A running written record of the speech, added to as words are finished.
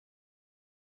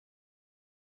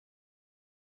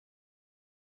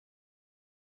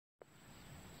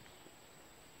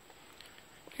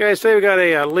Okay, today we got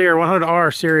a Leer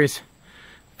 100R series.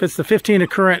 It's the 15 to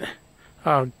current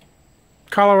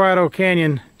Colorado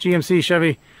Canyon GMC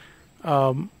Chevy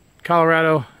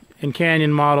Colorado and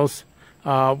Canyon models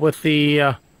with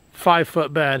the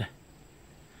 5-foot bed,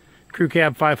 crew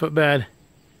cab 5-foot bed.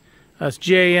 That's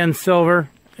GAN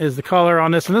silver is the color on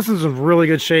this, and this is in really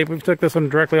good shape. We took this one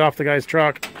directly off the guy's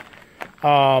truck.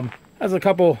 Has a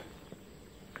couple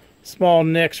small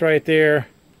nicks right there,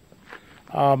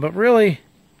 but really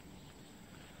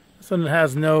this one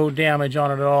has no damage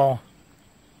on it at all.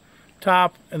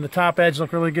 Top and the top edge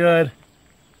look really good.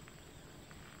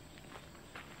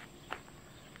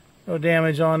 No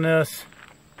damage on this.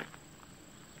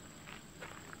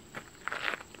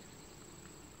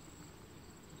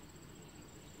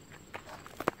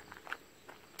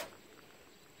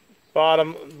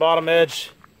 Bottom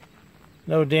edge,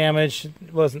 no damage.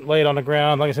 It wasn't laid on the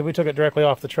ground. Like I said, we took it directly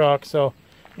off the truck, so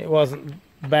it wasn't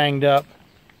banged up.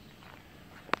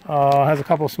 Has a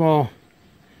couple small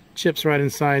chips right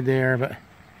inside there, but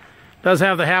does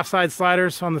have the half side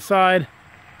sliders on the side.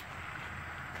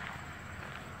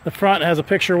 The front has a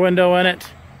picture window in it.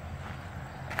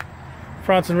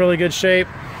 Front's in really good shape.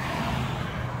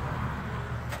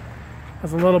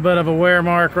 Has a little bit of a wear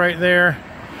mark right there.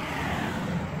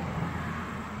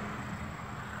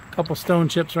 Couple stone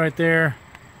chips right there.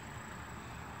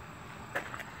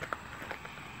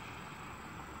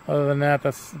 Other than that,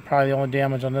 that's probably the only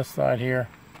damage on this side here.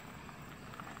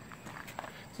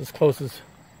 It's as close as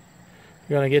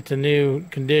you're going to get to new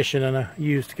condition in a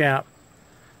used cap.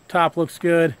 Top looks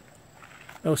good.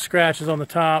 No scratches on the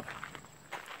top.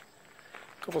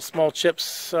 A couple small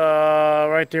chips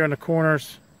right there in the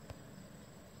corners.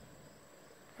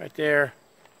 Right there.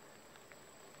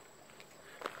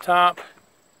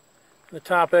 The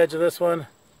top edge of this one,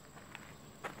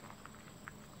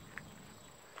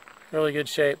 really good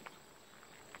shape.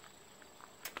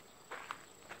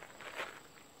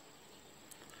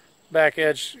 Back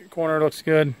edge corner looks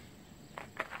good.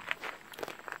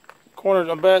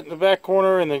 The back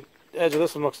corner and the edge of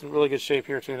this one looks in really good shape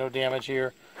here too. No damage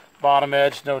here. Bottom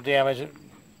edge, no damage.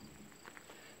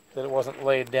 That it wasn't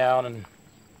laid down and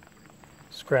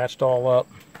scratched all up.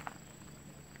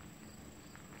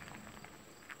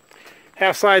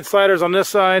 Half side sliders on this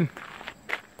side.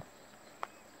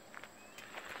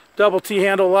 Double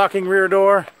T-handle locking rear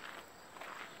door.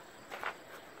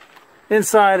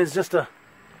 Inside is just a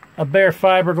bare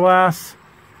fiberglass.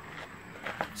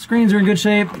 Screens are in good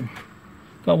shape.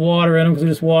 Got water in them because we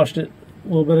just washed it a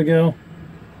little bit ago.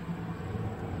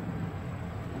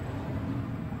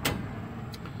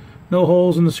 No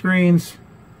holes in the screens.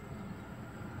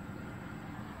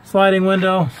 Sliding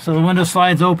window, so the window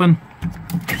slides open.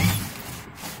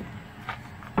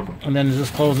 And then it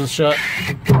just closes shut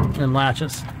and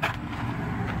latches.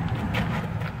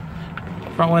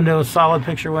 Front window is solid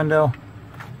picture window.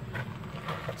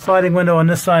 Sliding window on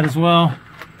this side as well.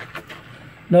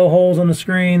 No holes on the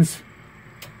screens.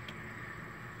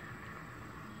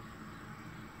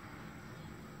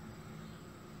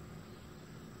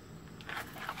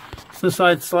 So this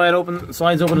side slides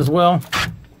open as well.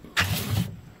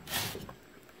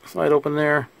 Slide open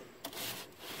there,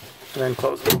 and then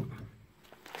close it.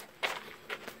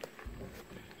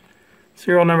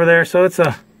 Serial number there, so it's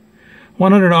a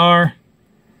 100R.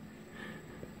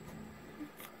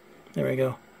 There we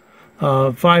go.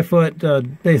 5-foot.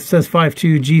 It says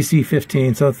 5.2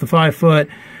 GC15, so it's the 5-foot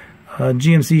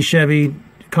GMC Chevy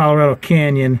Colorado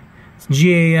Canyon. It's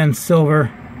GAN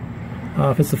silver.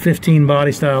 If it's the 15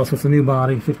 body style, so it's a new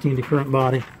body, 15 to current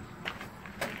body.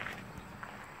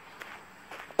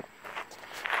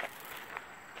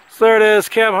 So there it is,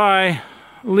 cab high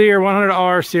Leer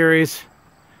 100R series.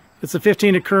 It's a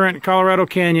 15 to current Colorado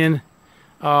Canyon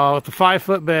with the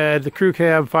 5-foot bed, the crew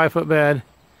cab 5-foot bed.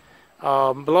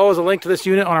 Below is a link to this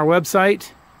unit on our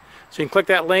website. So you can click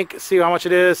that link, see how much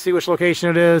it is, see which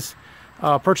location it is,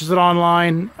 purchase it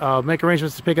online, make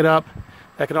arrangements to pick it up.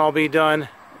 That can all be done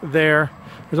there.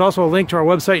 There's also a link to our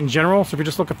website in general. So if you're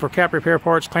just looking for cap repair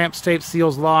parts, clamps, tapes,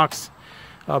 seals, locks,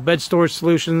 bed storage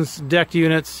solutions, decked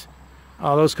units,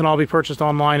 those can all be purchased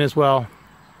online as well.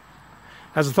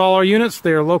 As with all our units,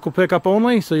 they are local pickup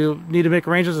only, so you'll need to make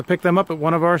arrangements to pick them up at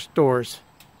one of our stores.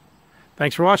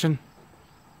 Thanks for watching.